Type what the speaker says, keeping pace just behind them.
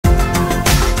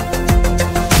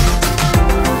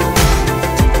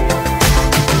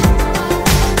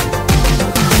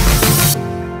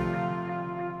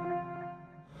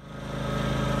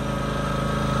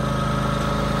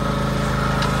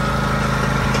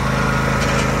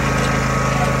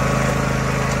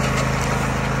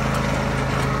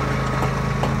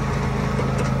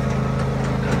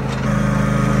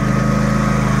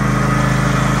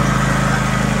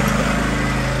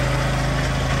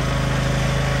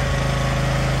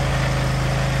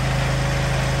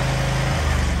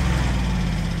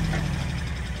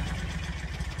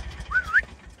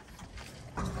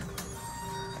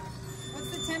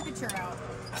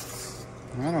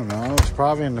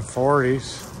probably in the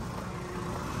 40s.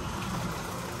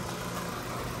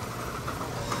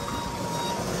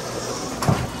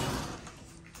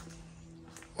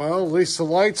 Well, at least the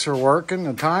lights are working.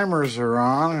 The timers are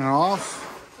on and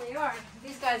off. They are.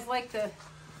 These guys like the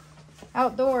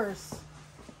outdoors.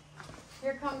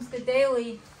 Here comes the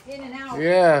daily in and out.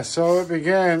 Yeah, so it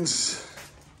begins.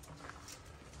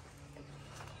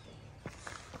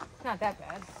 Not that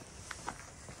bad.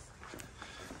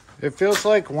 It feels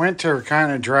like winter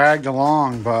kind of dragged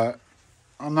along, but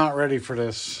I'm not ready for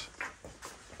this.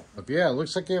 But yeah, it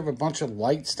looks like you have a bunch of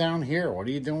lights down here. What are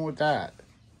you doing with that?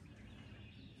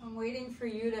 I'm waiting for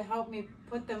you to help me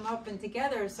put them up and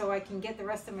together so I can get the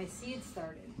rest of my seeds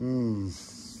started.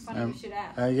 Funny you should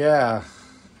ask. Yeah.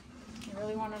 You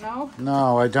really want to know?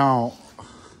 No, I don't.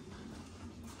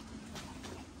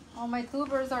 All my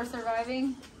tubers are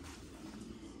surviving.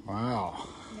 Wow.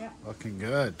 Yeah. Looking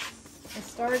good. I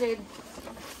started.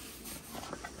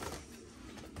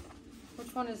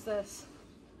 Which one is this?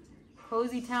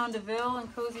 Cozy Town DeVille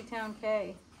and Cozy Town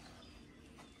K.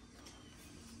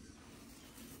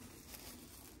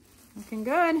 Looking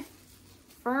good.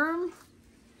 Firm.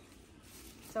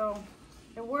 So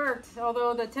it worked,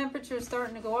 although the temperature is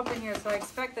starting to go up in here, so I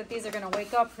expect that these are going to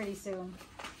wake up pretty soon.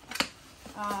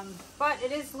 But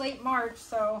it is late March,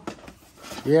 so...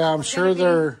 Yeah, I'm sure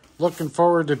they're looking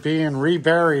forward to being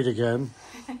reburied again.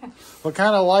 What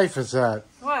kind of life is that?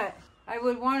 What? I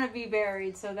would want to be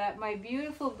buried so that my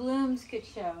beautiful blooms could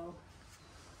show.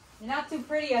 You're not too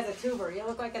pretty as a tuber. You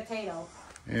look like a potato.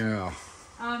 Yeah.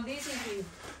 These would be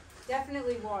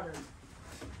definitely watered.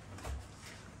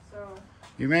 So...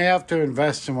 You may have to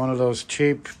invest in one of those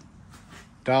cheap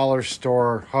dollar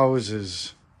store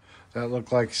hoses that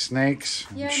look like snakes,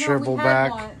 yeah, shrivel no,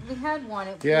 back. We had one.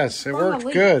 Yes, it worked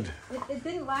good. It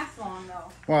didn't last long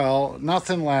though. Well,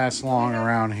 nothing lasts long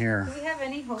around here. Do we have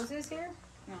any hoses here?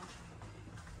 No.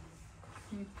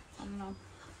 I don't know.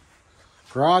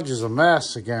 Garage is a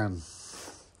mess again.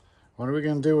 What are we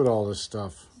going to do with all this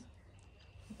stuff?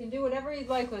 You can do whatever you'd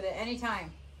like with it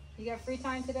anytime. You got free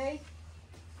time today?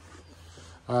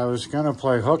 I was going to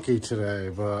play hooky today,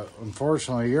 but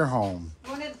unfortunately you're home.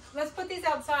 Let's put these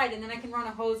outside and then I can run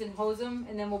a hose and hose them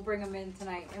and then we'll bring them in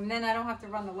tonight. And then I don't have to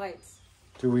run the lights.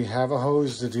 Do we have a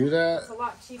hose to do that? It's a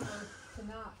lot cheaper to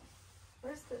not.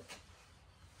 Where's the...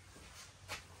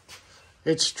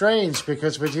 It's strange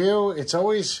because with you, it's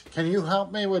always, can you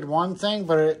help me with one thing,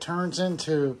 but it turns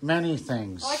into many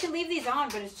things. Well, I can leave these on,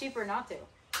 but it's cheaper not to.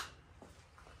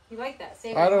 You like that?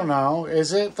 I don't know.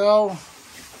 Is it though?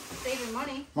 Saving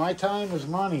money. My time is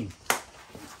money.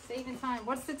 Saving time.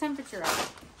 What's the temperature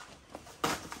at?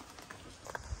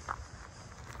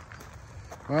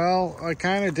 Well, I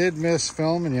kind of did miss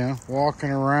filming you,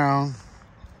 walking around,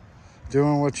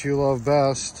 doing what you love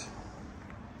best.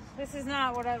 This is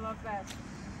not what I love best.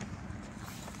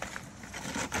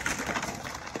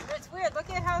 It's weird. Look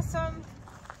at how some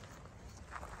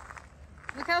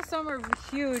are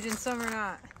huge and some are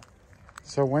not.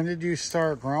 So when did you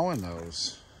start growing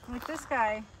those? Like this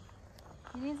guy,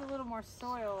 he needs a little more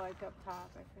soil like up top,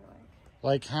 I feel like.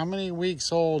 Like how many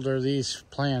weeks old are these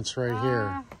plants right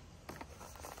here?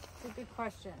 It's a good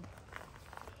question.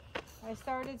 I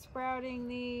started sprouting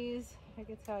these, I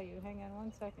could tell you, hang on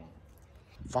one second.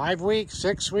 5 weeks,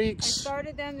 6 weeks? I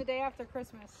started them the day after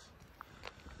Christmas.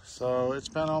 So it's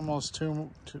been almost 3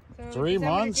 December,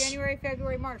 months? January,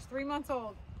 February, March, 3 months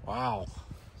old. Wow.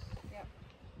 Yep.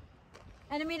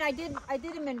 And I mean, I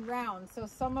did them in rounds, so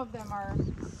some of them are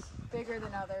bigger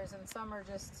than others, and some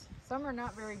are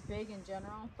not very big in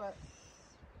general, but.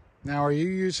 Now, are you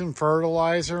using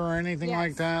fertilizer or anything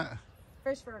like that?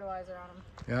 Fish fertilizer on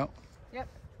them. Yep. Yep.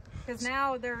 Because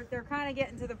now they're kind of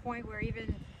getting to the point where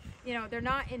even, you know, they're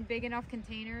not in big enough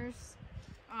containers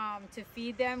to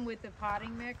feed them with the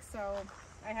potting mix, so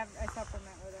I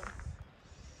supplement with them.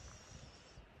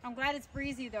 I'm glad it's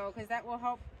breezy though, because that will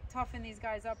help toughen these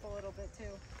guys up a little bit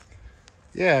too.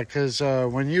 Yeah, because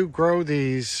when you grow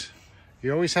these,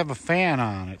 you always have a fan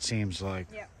on, it seems like.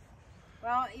 Yeah.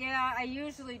 Well, yeah, I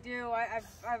usually do. I've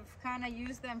kind of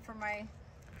used them for my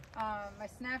my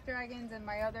snapdragons and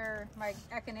my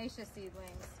echinacea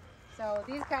seedlings. So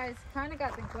these guys kind of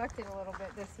got neglected a little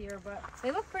bit this year, but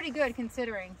they look pretty good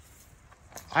considering.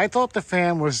 I thought the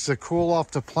fan was to cool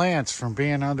off the plants from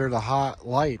being under the hot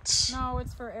lights. No,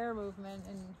 it's for air movement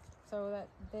and so that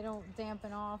they don't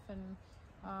dampen off and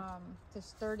to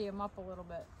sturdy them up a little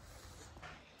bit.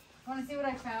 Want to see what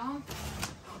I found?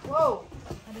 Whoa!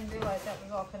 I didn't realize that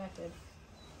was all connected.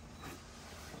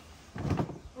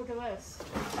 Look at this.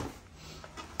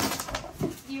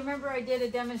 you remember I did a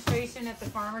demonstration at the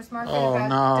farmer's market Oh, about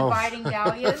no. dividing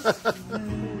dahlias?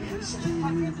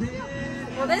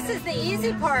 Well, this is the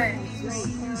easy part.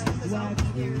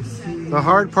 The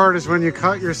hard part is when you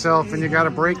cut yourself and you got to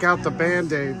break out the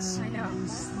Band-Aids. I know.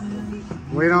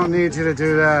 We don't need you to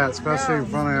do that, especially in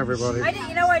front of everybody. I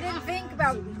didn't think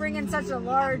about bringing such a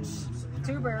large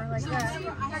tuber like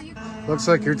that. Looks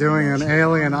like you're doing an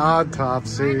alien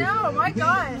autopsy. I know, my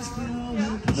gosh.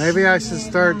 Maybe I should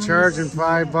start charging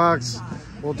 $5.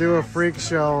 We'll do a freak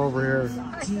show over here.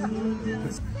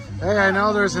 Hey, I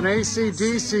know there's an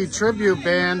AC/DC tribute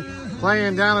band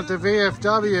playing down at the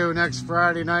VFW next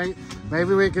Friday night.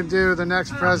 Maybe we can do the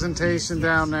next presentation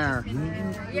down there.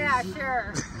 Yeah,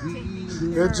 sure.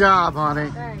 Good job,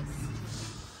 honey. Thanks.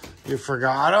 You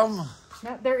forgot them?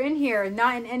 No, they're in here,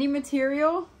 not in any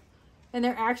material, and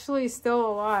they're actually still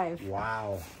alive.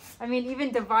 Wow. I mean,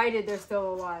 even divided, they're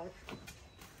still alive.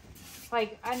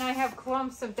 Like, and I have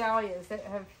clumps of dahlias that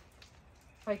have,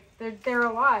 like, they're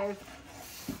alive.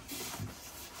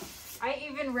 I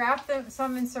even wrapped them,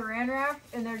 some in saran wrap,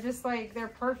 and they're just like, they're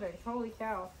perfect. Holy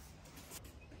cow.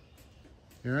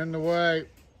 You're in the way.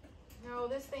 No,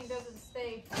 this thing doesn't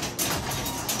stay.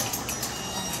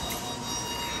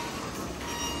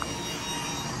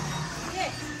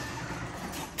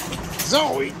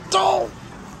 Zoe, don't!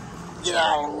 Get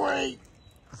out of the way.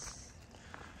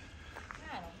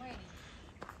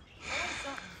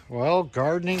 Well,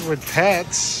 gardening with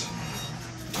pets.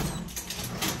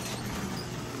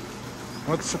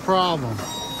 What's the problem?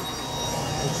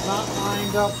 It's not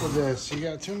lined up with this. You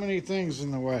got too many things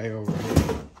in the way over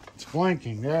here. It's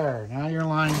blinking. There. Now you're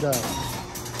lined up.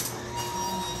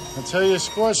 Until you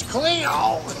squish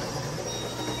Cleo.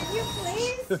 Can you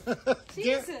please?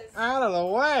 Jesus. Get out of the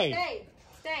way. Stay.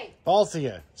 Stay. Both of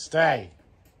you. Stay.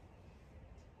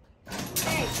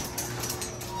 Stay.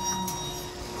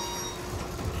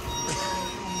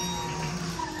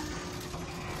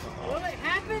 Will it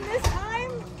happen this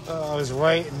time? Oh, I was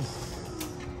waiting.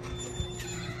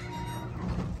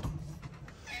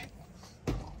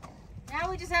 Now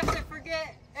we just have to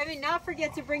not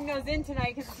forget to bring those in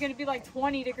tonight because it's going to be like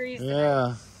 20 degrees tonight.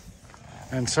 Yeah.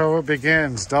 And so it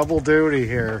begins. Double duty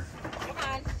here. Come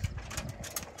on.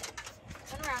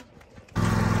 Turn around.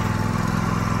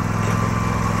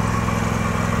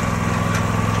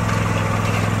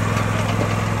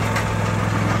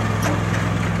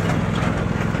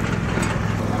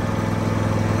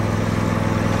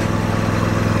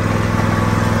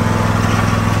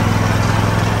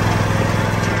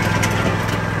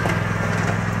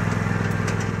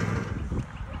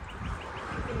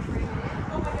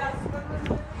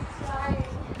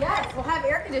 Yes, we'll have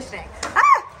air conditioning.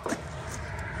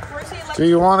 Do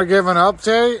you want to give an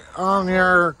update on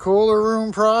your cooler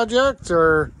room project,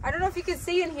 or? I don't know if you can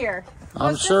see in here.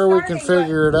 I'm sure we can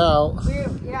figure it out.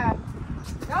 Yeah.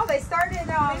 No, they started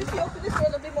Maybe if you open this door,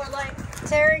 there'll be more light.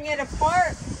 tearing it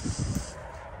apart.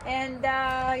 And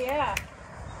yeah.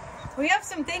 We have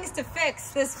some things to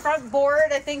fix. This front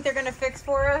board, I think they're going to fix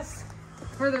for us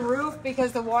for the roof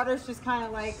because the water's just kind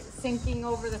of like sinking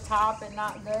over the top and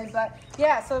not good. But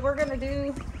yeah, so we're going to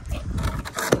do...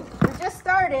 We just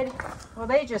started. Well,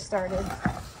 they just started.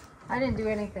 I didn't do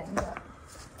anything,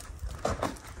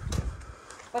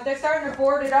 but they're starting to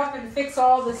board it up and fix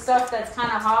all the stuff that's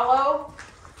kind of hollow.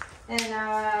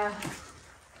 And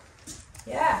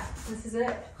yeah, this is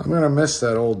it. I'm going to miss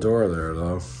that old door there,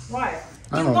 though. Why?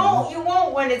 I don't know. You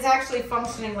won't when it's actually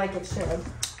functioning like it should.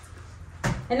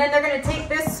 And then they're going to take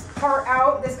this part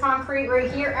out, this concrete right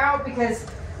here out, because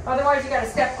otherwise you got to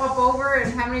step up over.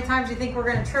 And how many times do you think we're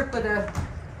going to trip with a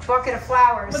bucket of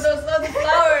flowers? With those lovely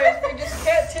flowers, they just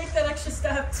can't take that extra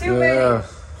step. Too many.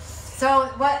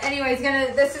 So, but anyways,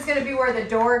 this is gonna be where the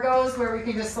door goes, where we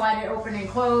can just slide it open and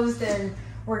closed, and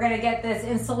we're gonna get this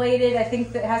insulated. I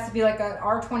think that has to be like a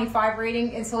R25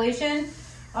 rating insulation.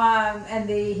 And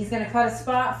he's gonna cut a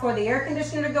spot for the air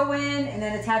conditioner to go in, and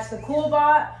then attach the cool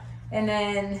bot, and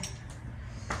then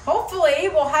hopefully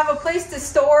we'll have a place to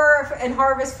store and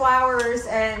harvest flowers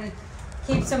and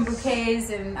keep some bouquets,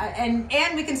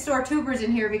 and we can store tubers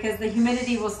in here because the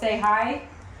humidity will stay high.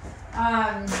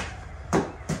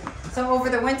 So over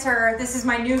the winter, this is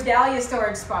my new dahlia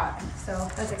storage spot. So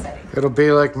that's exciting. It'll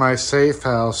be like my safe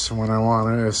house when I want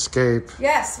to escape.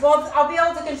 Yes, well, I'll be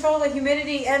able to control the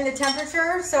humidity and the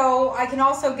temperature, so I can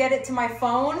also get it to my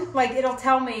phone. Like, it'll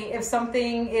tell me if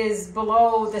something is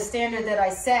below the standard that I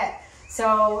set.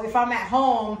 So if I'm at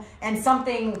home and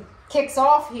something kicks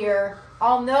off here,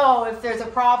 I'll know if there's a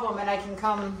problem and I can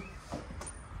come,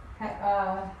 do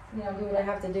what I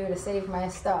have to do to save my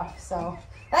stuff. So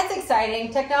that's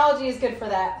exciting. Technology is good for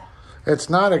that. It's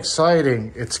not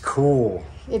exciting. It's cool.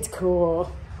 It's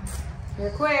cool.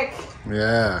 You're quick.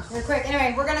 Yeah. You're quick.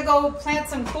 Anyway, we're gonna go plant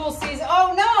some cool seeds.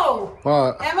 Oh no!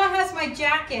 What? Emma has my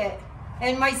jacket,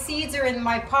 and my seeds are in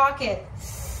my pocket.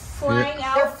 Flying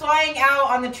out. They're flying out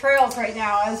on the trails right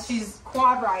now as she's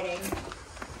quad riding.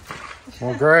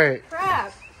 Well, great.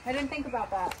 Crap! I didn't think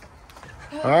about that.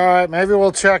 All right, maybe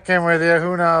we'll check in with you.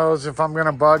 Who knows if I'm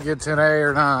gonna bug you today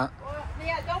or not. Well,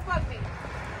 yeah, don't bug me.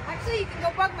 Actually, you can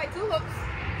go bug my tulips.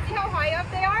 See how high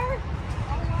up they are?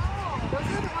 Oh wow! Those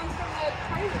are the ones from the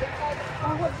tree.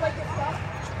 Looks like it's up.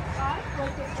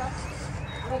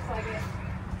 Looks like it.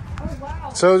 Oh wow!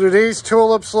 So do these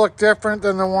tulips look different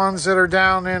than the ones that are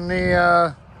down in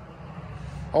the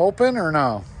open, or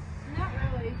no? Not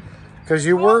really. Because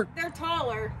you work. They're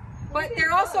taller, but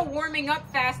they're also warming up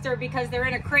faster because they're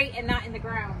in a crate and not in the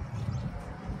ground.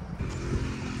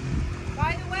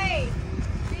 By the way,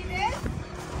 see this?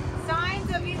 Signs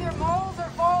of either moles or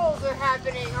voles are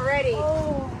happening already.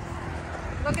 Oh.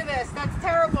 Look at this. That's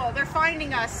terrible. They're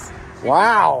finding us.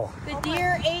 Wow. The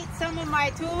deer ate some of my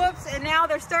tulips, and now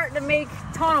they're starting to make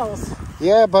tunnels.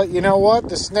 Yeah, but you know what?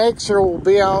 The snakes will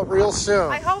be out real soon.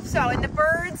 I hope so. And the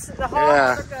birds, the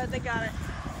hogs are good. They got it.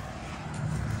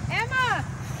 Emma,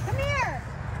 come here.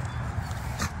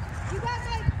 You got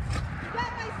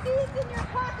my seeds in your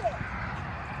pocket.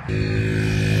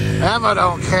 Emma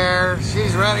don't care.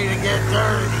 She's ready to get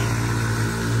dirty.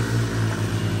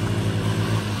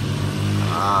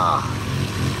 Ah.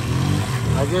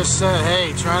 I just said,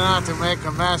 hey, try not to make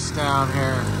a mess down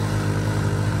here.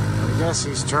 I guess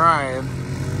he's trying.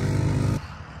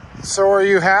 So are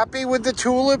you happy with the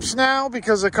tulips now?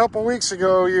 Because a couple weeks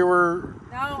ago you were...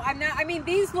 No, I'm not. I mean,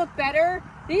 these look better.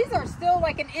 These are still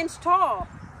like an inch tall.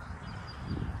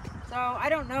 So I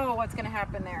don't know what's going to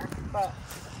happen there. But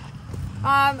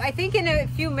I think in a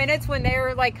few minutes when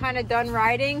they're like kind of done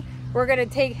riding, we're going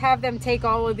to have them take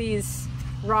all of these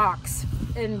rocks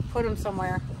and put them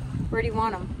somewhere. Where do you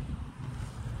want them?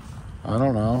 I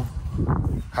don't know.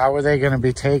 How are they going to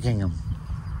be taking them?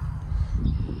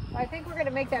 I think we're going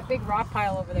to make that big rock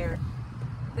pile over there.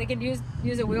 They can use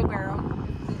a wheelbarrow.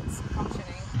 It's functioning.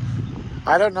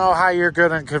 I don't know how you're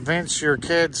going to convince your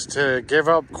kids to give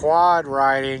up quad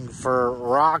riding for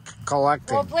rock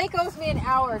collecting. Well, Blake owes me an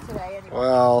hour today anyway.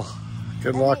 Well,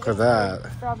 good luck with that.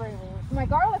 Strawberry leaves. My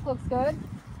garlic looks good.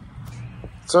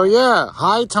 So yeah,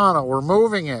 high tunnel, we're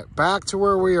moving it back to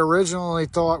where we originally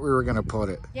thought we were going to put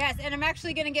it. Yes, and I'm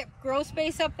actually going to get grow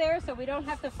space up there so we don't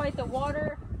have to fight the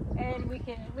water, and we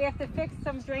have to fix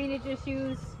some drainage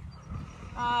issues.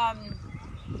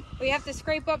 We have to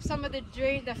scrape up some of the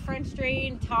French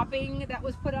drain topping that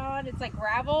was put on. It's like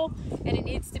gravel, and it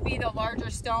needs to be the larger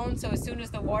stone, so as soon as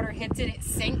the water hits it, it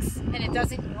sinks and it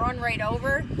doesn't run right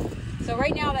over. So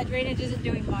right now that drainage isn't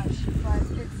doing much, but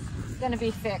it's going to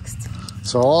be fixed.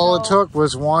 So all it took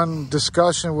was one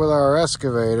discussion with our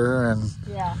excavator, and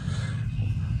yeah,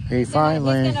 he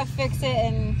finally... He's gonna fix it,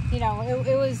 and you know,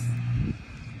 it was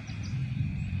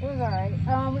all right.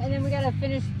 And then we gotta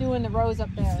finish doing the rows up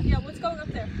there. Yeah, what's going up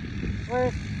there?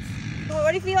 What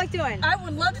do you feel like doing? I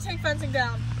would love to take fencing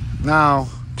down. No,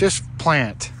 just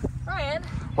plant. Brian.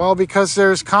 Well, because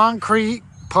there's concrete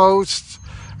posts,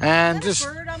 and Is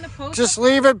that a bird on the post? just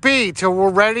leave it be till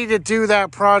we're ready to do that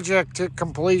project to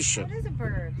completion. What is a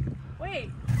bird?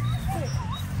 Wait.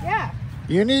 Yeah.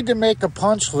 You need to make a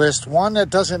punch list, one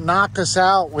that doesn't knock us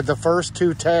out with the first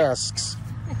two tasks.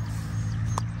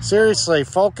 Seriously,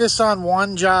 focus on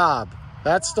one job.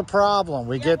 That's the problem.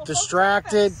 We get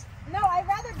distracted. No, I'd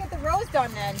rather get the rows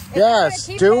done then. If Yes,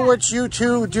 do what you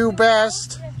two do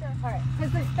best. Yeah, sure. All right.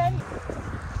 'Cause there's fence.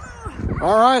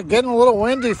 All right, getting a little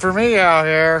windy for me out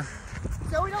here.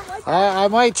 So we don't like I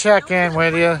might check in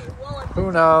with you.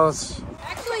 Who knows?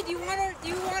 Actually, do you want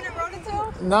a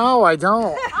rototill? No, I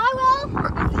don't. I will.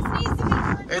 It just needs to be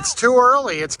turned It's too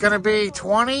early. It's going to be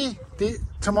 20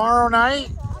 tomorrow night.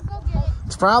 I'll go get it.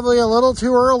 It's probably a little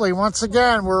too early. Once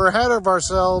again, we're ahead of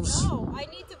ourselves. No, I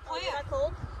need to plant.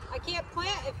 I can't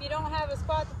plant if you don't have a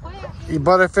spot to plant.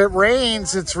 But if it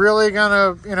rains, it's really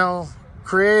going to,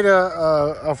 create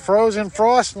a frozen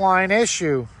frost line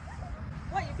issue.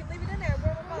 What? You can leave it in there and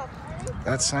roll them up.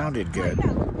 That sounded good.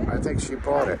 I think she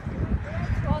bought it.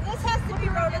 Well, this has to be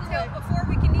rototill before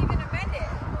we can even amend it.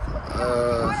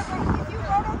 If you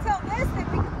rototill this, then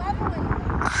we can level it.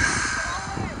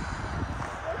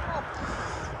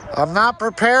 I'm not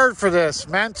prepared for this,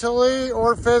 mentally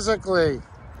or physically.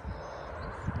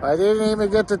 I didn't even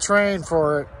get to train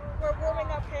for it. We're warming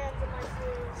up hands in my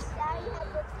shoes.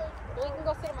 Well, you can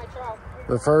go sit in my truck.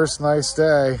 The first nice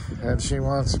day, and she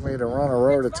wants me to run a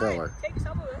rototiller. Take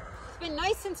some of it. been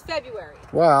nice since February.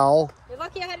 Well, You're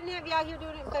lucky I didn't have you out here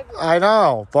doing it in February. I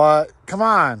know, but come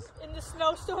on. In the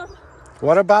snowstorm.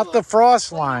 What about the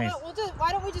frost line? You know what,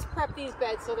 why don't we just prep these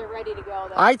beds so they're ready to go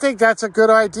then? I think that's a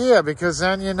good idea because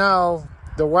then, you know,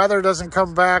 the weather doesn't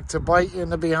come back to bite you in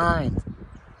the behind.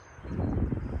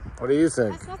 What do you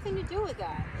think? It has nothing to do with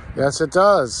that. Yes, it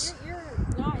does. You're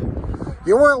not.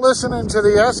 You weren't listening to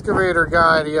the excavator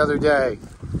guy the other day.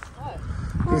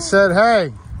 What? He said,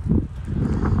 hey,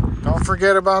 don't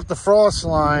forget about the frost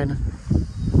line.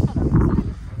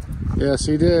 Yes,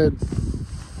 he did.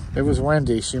 It was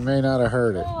windy. She may not have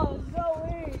heard it. Oh,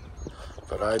 Zoe.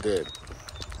 But I did.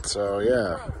 So,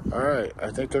 yeah. All right.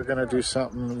 I think they're going to do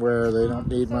something where they don't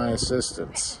need my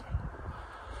assistance.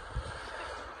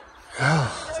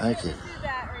 Oh, thank you. Do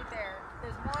that right there.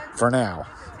 There's one, For now.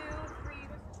 2, 3.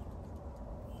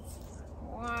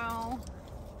 Wow.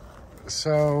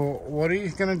 So, what are you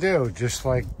going to do? Just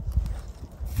like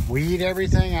weed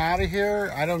everything out of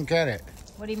here? I don't get it.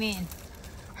 What do you mean?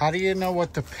 How do you know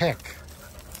what to pick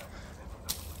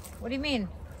What do you mean?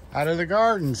 out of the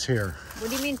gardens here? What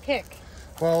do you mean pick?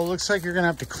 Well, it looks like you're going to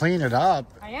have to clean it up.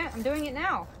 I'm doing it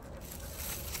now.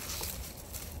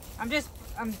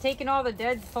 I'm taking all the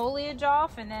dead foliage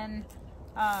off, and then,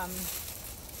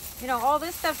 you know, all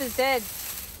this stuff is dead.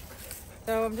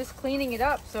 So I'm just cleaning it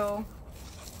up so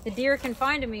the deer can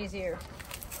find them easier.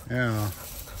 Yeah.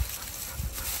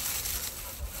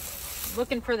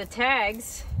 Looking for the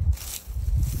tags.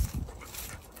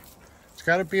 It's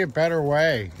got to be a better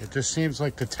way. It just seems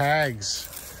like the tags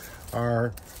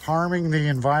are harming the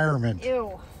environment.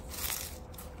 Ew.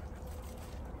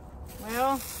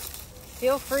 Well,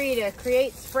 feel free to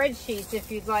create spreadsheets if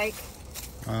you'd like.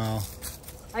 Well,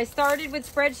 I started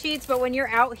with spreadsheets, but when you're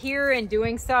out here and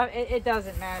doing stuff, it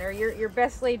doesn't matter. Your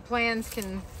best laid plans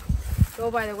can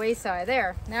go by the wayside.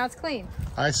 There, now it's clean.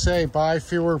 I say buy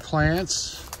fewer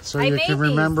plants so I you made can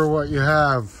remember what you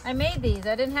have. I made these.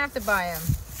 I didn't have to buy them.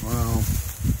 Well,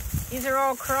 These are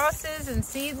all crosses and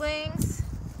seedlings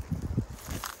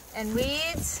and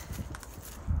weeds.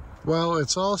 well,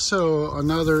 it's also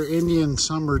another Indian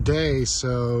summer day,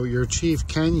 so your chief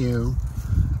can you,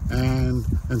 and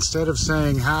instead of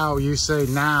saying how, you say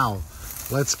now.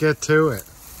 Let's get to it.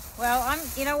 Well,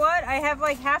 you know what? I have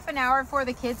like half an hour before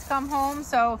the kids come home,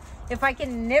 so if I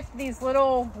can nip these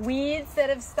little weeds that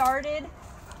have started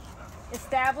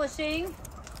establishing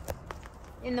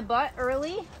in the butt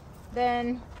early,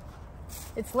 then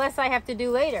it's less I have to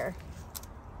do later.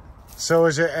 So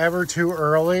is it ever too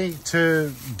early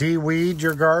to de-weed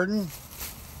your garden?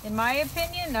 In my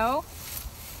opinion, no.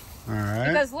 All right.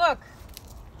 Because look,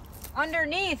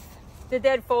 underneath the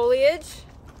dead foliage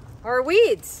are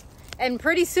weeds. And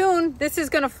pretty soon this is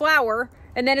gonna flower,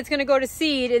 and then it's gonna go to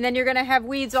seed, and then you're gonna have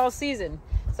weeds all season.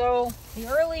 So the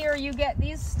earlier you get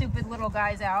these stupid little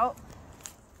guys out,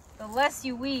 the less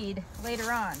you weed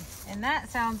later on. And that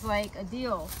sounds like a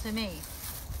deal to me.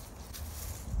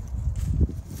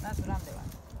 That's what I'm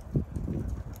doing.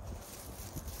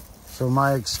 So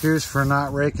my excuse for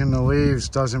not raking the leaves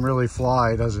doesn't really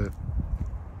fly, does it?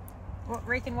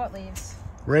 Raking what leaves?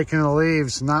 Raking the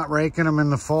leaves, not raking them in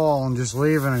the fall and just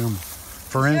leaving them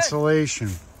for insulation.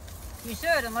 You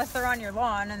should, unless they're on your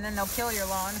lawn, and then they'll kill your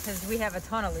lawn because we have a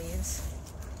ton of leaves.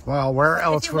 Well, where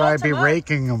else would I be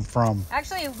raking them from?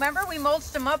 Actually, remember we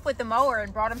mulched them up with the mower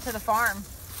and brought them to the farm.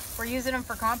 We're using them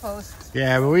for compost.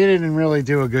 Yeah, but we didn't really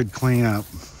do a good cleanup.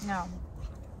 No.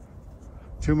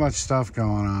 Too much stuff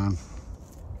going on.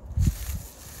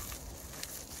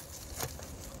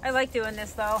 I like doing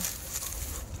this though.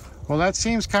 Well, that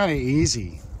seems kind of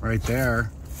easy right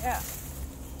there. Yeah.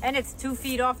 And it's 2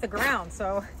 feet off the ground,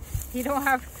 so you don't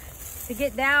have to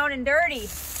get down and dirty.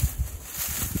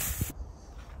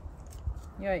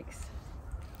 Yikes.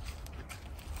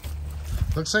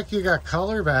 Looks like you got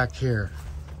color back here.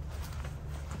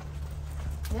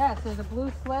 Yeah, so the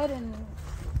blue sled and...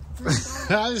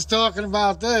 I was talking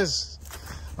about this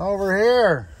over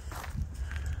here.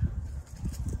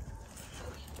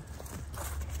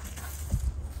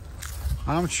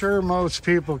 I'm sure most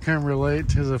people can relate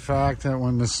to the fact that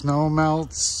when the snow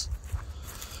melts,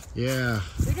 yeah.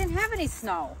 We didn't have any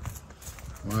snow.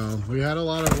 Well, we had a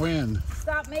lot of wind.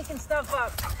 Stop making stuff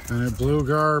up. And it blew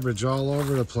garbage all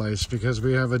over the place because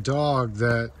we have a dog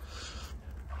that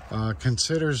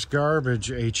considers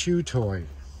garbage a chew toy.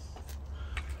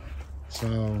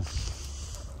 So,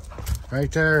 right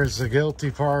there is the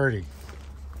guilty party.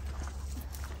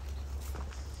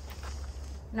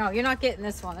 No, you're not getting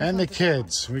this one. And the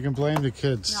kids. We can blame the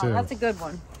kids too. No, that's a good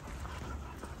one.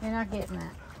 You're not getting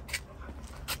that.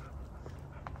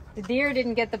 The deer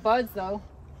didn't get the buds though.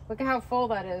 Look at how full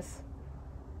that is.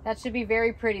 That should be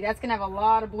very pretty. That's gonna have a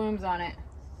lot of blooms on it.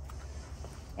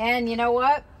 And you know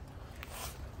what?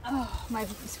 Oh, my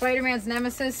Spider-Man's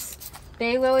nemesis,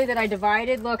 Daylily that I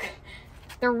divided. Look,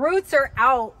 the roots are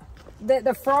out.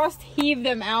 The frost heaved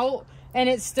them out and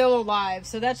it's still alive.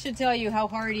 So that should tell you how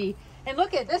hardy. And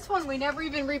look at this one, we never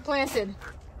even replanted.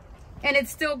 And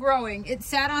it's still growing. It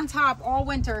sat on top all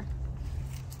winter.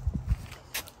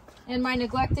 And my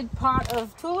neglected pot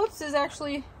of tulips is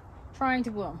actually trying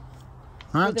to bloom.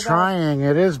 Not trying,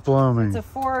 it is blooming. It's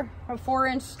a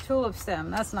 4-inch tulip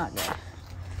stem. That's not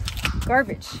good.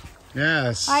 Garbage.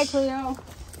 Yes. Hi, Cleo.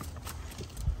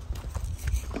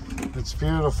 It's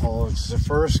beautiful. It's the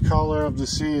first color of the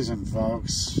season,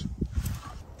 folks.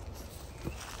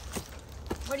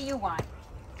 What do you want?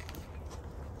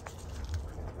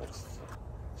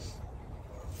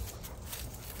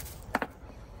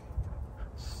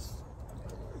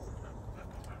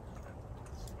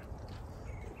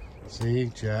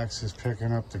 See, Jax is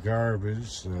picking up the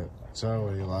garbage that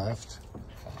Zoe left.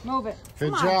 Move it.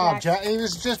 Good Come job, on, Jax. He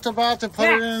was just about to put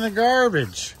it in the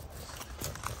garbage.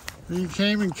 You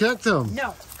came and kicked him.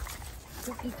 No.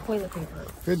 Don't eat toilet paper.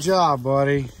 Good job,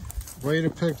 buddy. Way to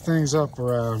pick things up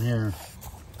around here.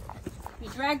 You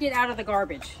dragged it out of the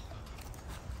garbage.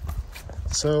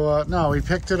 So, no, we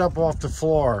picked it up off the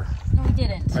floor. No, we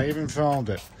didn't. I even filmed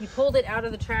it. He pulled it out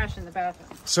of the trash in the bathroom.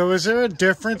 So is there a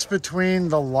difference between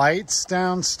the lights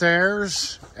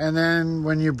downstairs and then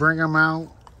when you bring them out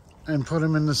and put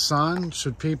them in the sun?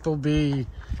 Should people be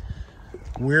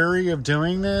weary of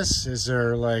doing this? Is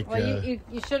there like... Well, you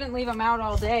shouldn't leave them out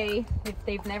all day if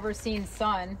they've never seen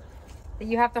sun.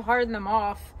 You have to harden them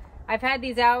off. I had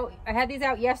these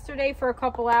out yesterday for a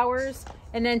couple hours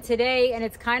and then today, and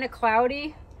it's kind of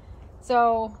cloudy.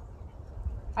 So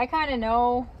I kind of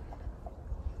know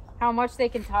how much they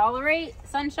can tolerate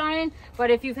sunshine. But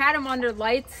if you've had them under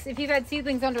lights, if you've had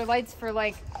seedlings under lights for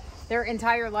like their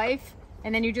entire life,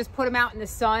 and then you just put them out in the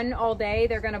sun all day,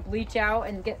 they're gonna bleach out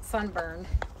and get sunburned.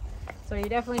 So you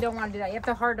definitely don't want to do that. You have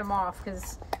to harden them off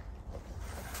because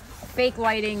fake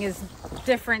lighting is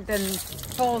different than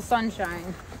full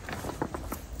sunshine.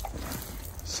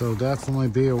 So definitely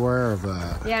be aware of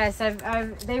that. Yes,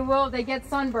 they get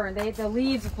sunburned. The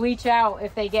leaves bleach out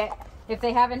if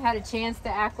they haven't had a chance to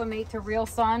acclimate to real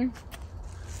sun.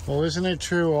 Well, isn't it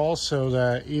true also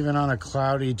that even on a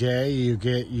cloudy day you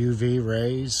get UV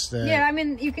rays? Yeah, I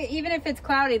mean, you can, even if it's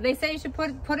cloudy, they say you should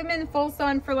put them in full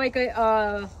sun for like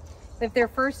if their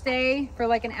first day for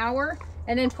like an hour,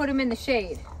 and then put them in the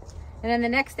shade, and then the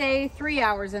next day 3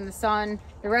 hours in the sun,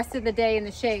 the rest of the day in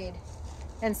the shade,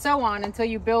 and so on until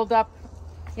you build up.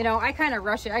 You know, I kind of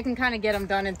rush it. I can kind of get them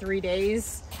done in 3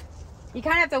 days. You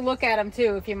kind of have to look at them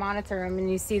too if you monitor them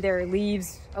and you see their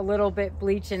leaves a little bit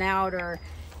bleaching out, or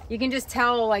you can just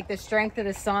tell like the strength of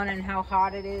the sun and how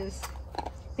hot it is.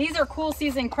 These are cool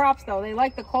season crops though. They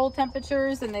like the cold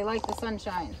temperatures and they like the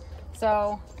sunshine.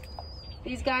 So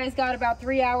these guys got about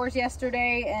 3 hours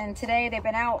yesterday, and today they've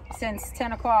been out since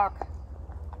 10 o'clock.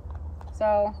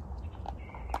 So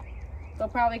they'll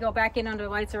probably go back in under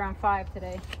lights around 5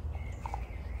 today.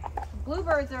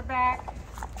 Bluebirds are back.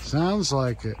 Sounds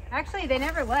like it. Actually, they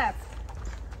never left.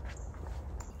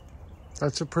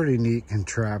 That's a pretty neat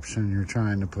contraption you're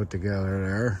trying to put together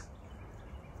there.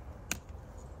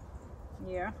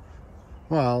 Yeah.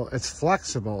 Well, it's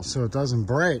flexible so it doesn't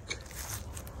break.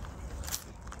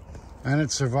 And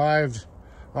it survived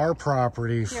our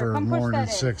property for more than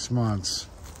 6 months.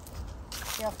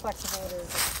 See how flexible it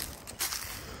is.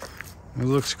 It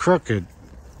looks crooked.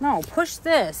 No, push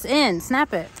this in,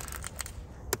 snap it.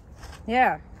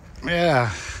 Yeah.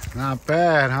 Yeah, not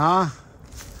bad, huh?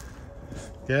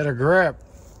 Get a grip,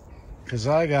 because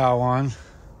I got one.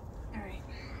 All right.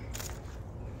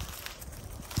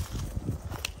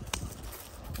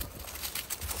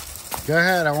 Go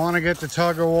ahead, I want to get the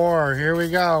tug of war. Here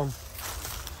we go.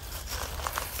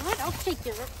 What? I'll take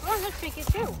it. I'll take it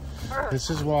too. This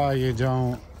is why you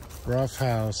don't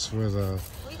roughhouse with a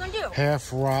What are you going to do? half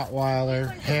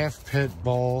Rottweiler, half Pit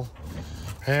Bull,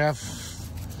 half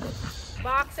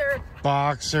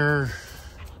Boxer,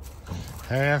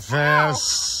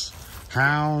 half-ass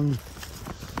Hound.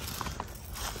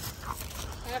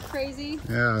 Half crazy?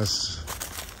 Yes.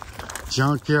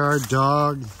 Junkyard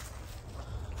dog.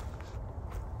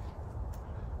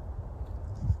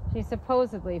 She's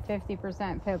supposedly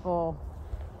 50% pit bull,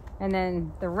 and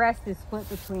then the rest is split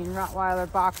between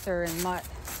Rottweiler, Boxer, and Mutt.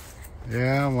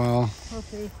 Yeah, well. We'll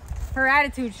see. Her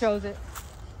attitude shows it.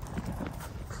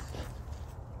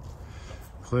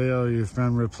 Cleo, you've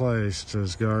been replaced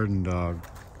as garden dog.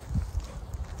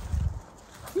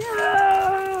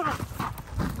 Yeah!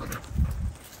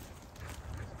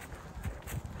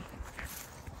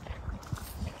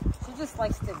 just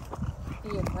likes to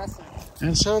be aggressive.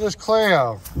 And so does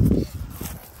Cleo.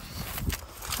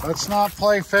 Let's not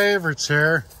play favorites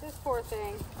here. This poor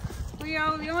thing.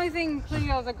 Cleo, the only thing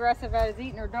Cleo's aggressive at is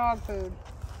eating her dog food.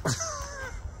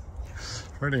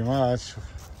 Pretty much.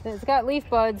 It's got leaf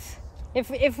buds.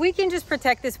 If we can just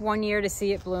protect this 1 year to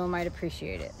see it bloom, I'd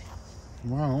appreciate it.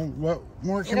 Well, what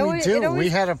more can we do? We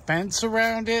had a fence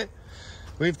around it.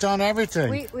 We've done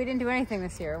everything. We didn't do anything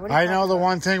this year. I know the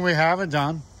one thing we haven't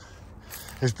done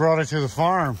is brought it to the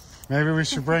farm. Maybe we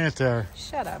should bring it there.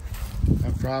 Shut up.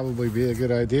 That'd probably be a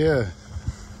good idea.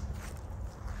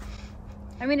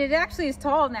 I mean, it actually is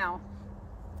tall now.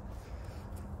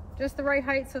 Just the right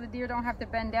height so the deer don't have to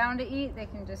bend down to eat. They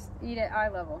can just eat at eye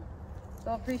level.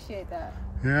 They'll appreciate that.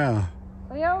 Yeah.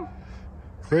 Cleo?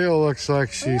 Cleo looks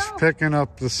like she's picking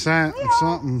up the scent of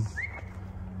something.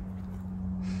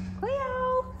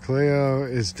 Cleo! Cleo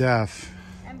is deaf.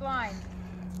 And blind.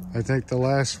 I think the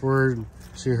last word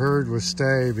she heard was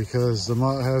stay because the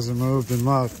mutt hasn't moved in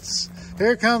months.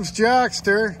 Here comes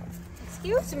Jockster.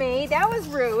 Excuse me, that was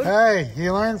rude. Hey,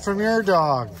 you learned from your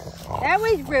dog. That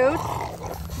was rude.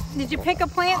 Did you pick a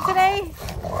plant today?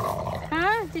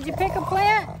 Huh? Did you pick a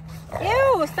plant?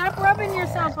 Ew, stop rubbing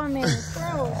yourself on me. It's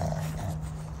gross.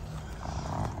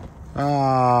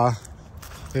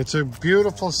 It's a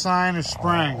beautiful sign of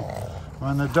spring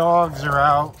when the dogs are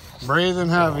out breathing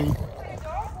heavy. My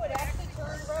dog would actually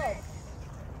turn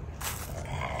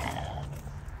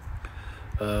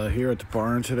red. Here at the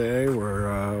barn today,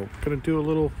 we're gonna do a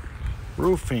little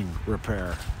roofing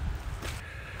repair.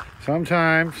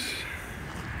 Sometimes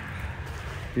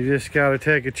you just gotta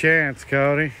take a chance,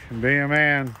 Cody, and be a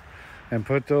man and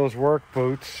put those work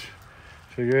boots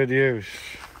to good use.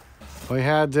 We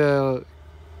had to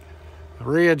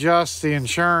readjust the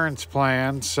insurance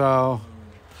plan, so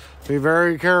be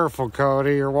very careful,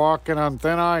 Cody. You're walking on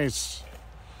thin ice.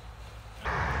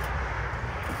 All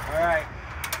right,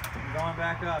 I'm going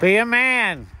back up. Be a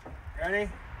man. Ready?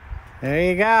 There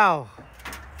you go.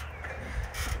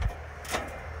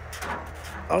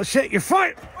 Oh shit, your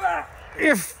foot!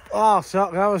 Oh, so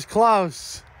that was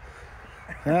close.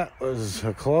 That was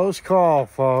a close call,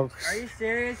 folks. Are you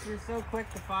serious? You're so quick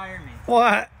to fire me.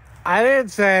 What? I didn't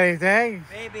say anything.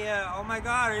 Baby, oh my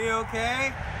God, are you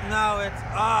okay? No, it's,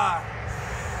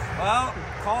 well,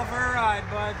 call for a ride,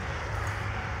 bud.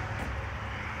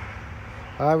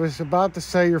 I was about to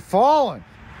say you're falling.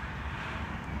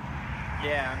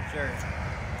 Yeah, I'm sure.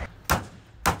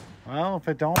 Well, if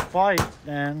it don't fight,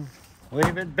 then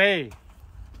leave it be.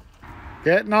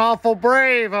 Getting awful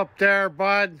brave up there,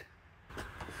 bud.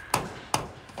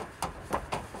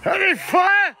 Heavy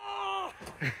fire!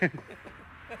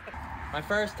 My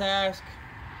first task,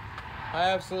 I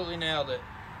absolutely nailed it.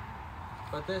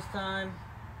 But this time,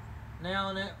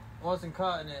 nailing it wasn't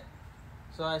cutting it.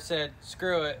 So I said,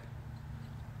 screw it.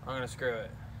 I'm gonna screw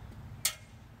it.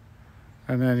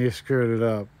 And then you screwed it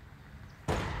up.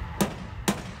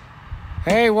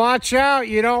 Hey, watch out.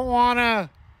 You don't want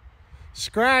to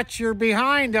scratch your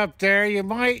behind up there. You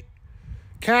might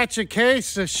catch a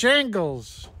case of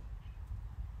shingles.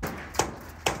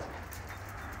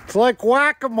 It's like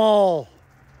whack-a-mole.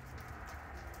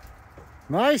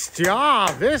 Nice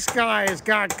job. This guy has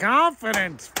got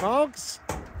confidence, folks.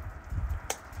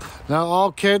 Now,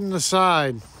 all kidding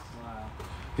aside, Wow.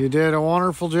 you did a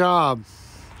wonderful job.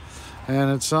 And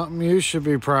it's something you should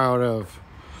be proud of.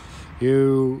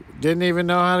 You didn't even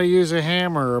know how to use a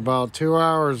hammer about 2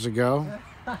 hours ago.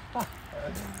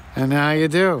 And now you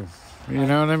do. You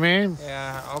know what I mean?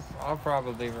 Yeah, I'll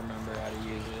probably remember how to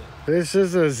use it. This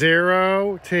is a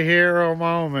 0 to hero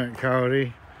moment,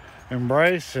 Cody.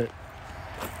 Embrace it.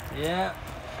 Yeah.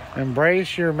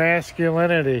 Embrace your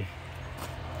masculinity.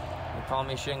 They call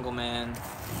me Shingle Man.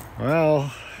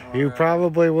 Well, you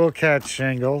probably will catch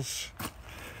shingles.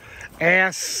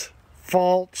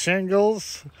 Asphalt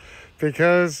shingles.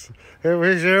 Because it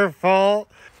was your fault.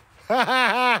 Let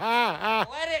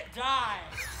it die.